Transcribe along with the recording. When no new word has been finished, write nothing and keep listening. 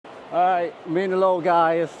All right, me and the little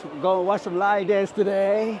guys going to watch some line dance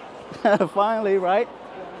today. Finally, right?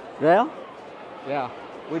 Yeah? Yeah,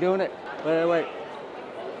 we're doing it. Wait.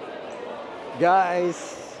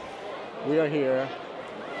 Guys, we are here.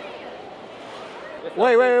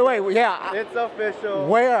 Wait. Yeah. It's official.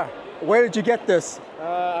 Where? Where did you get this?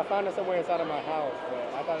 I found it somewhere inside of my house, but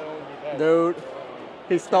I thought it would be better. Dude,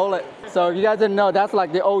 he stole it. So if you guys didn't know, that's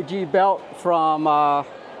like the OG belt from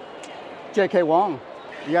J.K. Wong.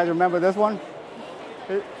 You guys remember this one?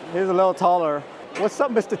 He's a little taller. What's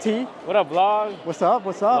up, Mr. T? What up, vlog? What's up?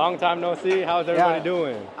 Long time no see. How's everybody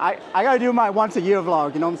doing? I gotta do my once a year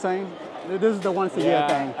vlog, you know what I'm saying? This is the once a year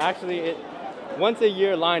thing. Actually, once a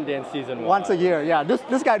year line dance season. Once a year, yeah.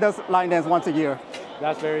 This guy does line dance once a year.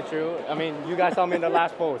 That's very true. I mean, you guys saw me in the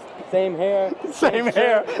last post. Same hair. Same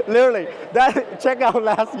hair, literally. Check out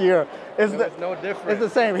last year. It's no different. It's the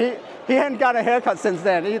same. He hadn't got a haircut since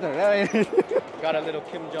then either. Got a little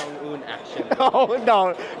Kim Jong-un action. Oh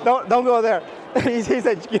no, don't go there. He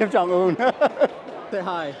said Kim Jong-un. Say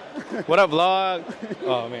hi. What up, vlog?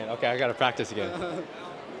 Oh man, okay, I gotta practice again.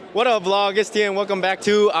 What up, vlog? It's T and welcome back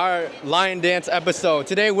to our line dance episode.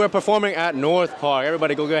 Today we're performing at North Park.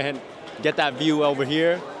 Everybody go ahead and get that view over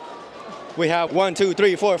here. We have 1, 2,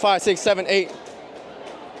 3, 4, 5, 6, 7, 8,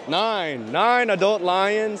 9 adult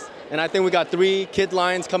lions. And I think we got 3 kid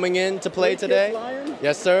lions coming in to play today.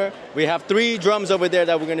 Yes, sir. We have 3 drums over there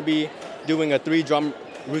that we're going to be doing a 3-drum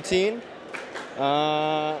routine.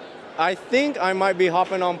 I think I might be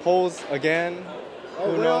hopping on poles again.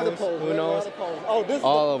 Oh, Who knows? Who knows? Oh, this is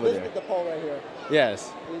the pole right here.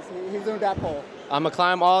 Yes. He's doing that pole. I'm going to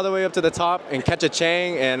climb all the way up to the top and catch a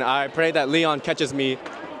chang, and I pray that Leon catches me.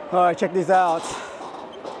 All right, check this out.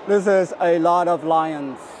 This is a lot of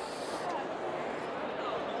lions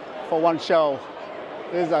for one show.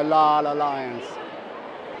 This is a lot of lions.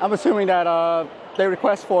 I'm assuming that they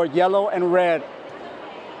request for yellow and red.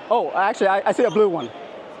 Oh, actually, I see a blue one.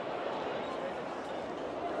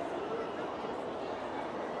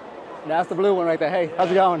 That's the blue one right there. Hey, how's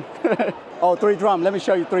it going? Oh, 3 drums. Let me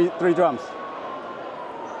show you three drums.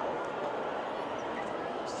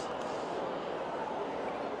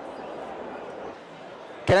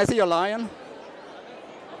 Can I see your lion?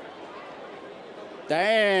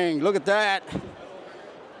 Dang, look at that.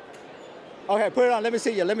 Okay, put it on. Let me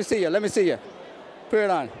see you. Put it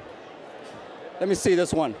on. Let me see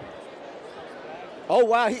this one. Oh,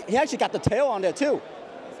 wow. He actually got the tail on there, too.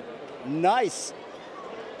 Nice.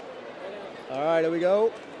 All right, here we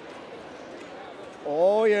go.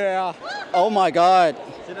 Oh, yeah. Oh, my God.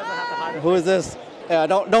 She doesn't have to hide Who is this? Yeah,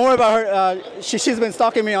 don't worry about her. She's been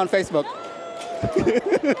stalking me on Facebook.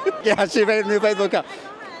 Yeah, she made a new Facebook account.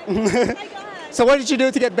 So what did you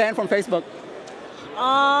do to get banned from Facebook?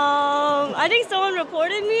 I think someone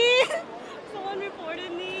reported me.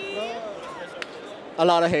 A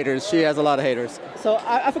lot of haters. She has a lot of haters. So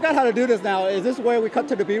I forgot how to do this now. Is this where we cut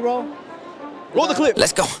to the B-roll? Roll the clip.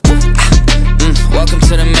 Let's go. Welcome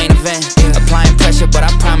to the main event. Applying pressure, but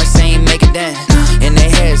I promise I ain't make it then. In their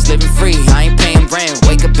heads, living free, I ain't paying rent.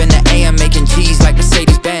 Wake up in the AM, making G's like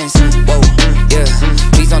Mercedes-Benz. Whoa, yeah,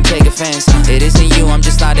 please don't take offense. It isn't you, I'm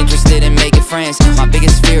just not interested in making friends. My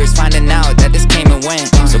biggest fear is finding out that this came and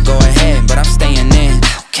went. So go ahead, but I'm staying in.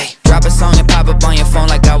 Okay, drop a song and pop up on your phone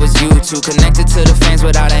like I was YouTube. Connected to the fans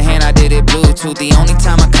without a hand, I did it Bluetooth. The only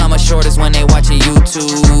time I come up short is when they watching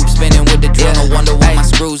YouTube. Spinning with the drill, no wonder why my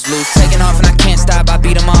screws loose. Taking off and I can't stop, I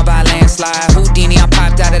beat them all by landslide. Houdini, I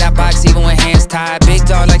popped out of that box even with hands tied. Big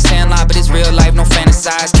dog like Sandlot, but it's real life, no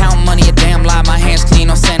fantasize. Counting money, a damn lie, my hands clean,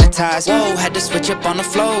 no sanitize. Whoa, had to switch up on the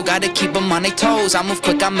flow, gotta keep them on their toes. I move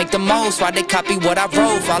quick, I make the most, why they copy what I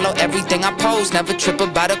wrote. Follow everything I post, never trip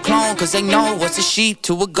about a clone. Cause they know what's a sheep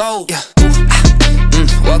to a goat. Yeah.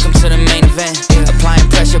 Welcome to the main event. Applying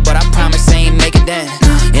pressure, but I promise I ain't make it then.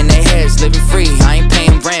 In their heads, living free, I ain't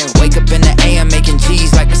paying rent. Wake up in the AM, making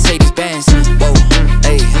G's like Mercedes-Benz. Whoa,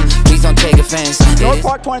 hey, please don't take offense. North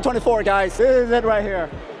Park 2024, guys. This is it right here.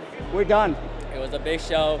 We're done. It was a big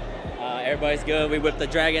show. Everybody's good. We whipped the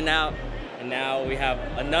dragon out. And now we have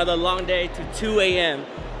another long day to 2 a.m.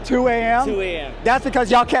 2 a.m.? 2 a.m. That's because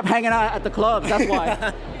y'all kept hanging out at the clubs. That's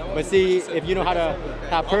why. But see, if you know how to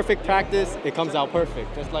have perfect practice, it comes out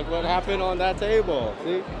perfect. Just like what happened on that table.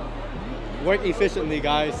 See? Work efficiently,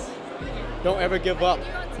 guys. Don't ever give up.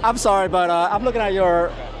 I'm sorry, but I'm looking at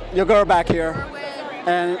your girl back here,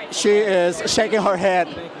 and she is shaking her head.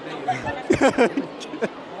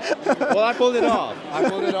 Well, I pulled it off.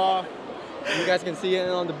 You guys can see it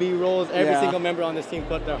on the B-rolls. Every single member on this team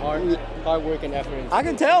put their hard work and effort into. I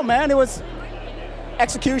can tell, man. It was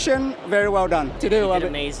execution, very well done. To do, You I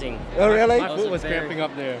did mean- amazing. Oh, really? My foot was cramping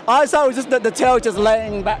up there. I saw it was just the tail just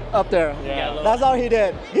laying back up there. Yeah. That's all he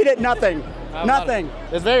did. He did nothing. Nothing.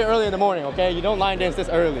 It's very early in the morning, okay? You don't line dance this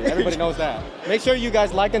early. Everybody knows that. Make sure you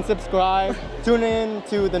guys like and subscribe. Tune in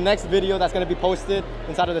to the next video that's gonna be posted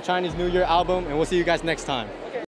inside of the Chinese New Year album, and we'll see you guys next time.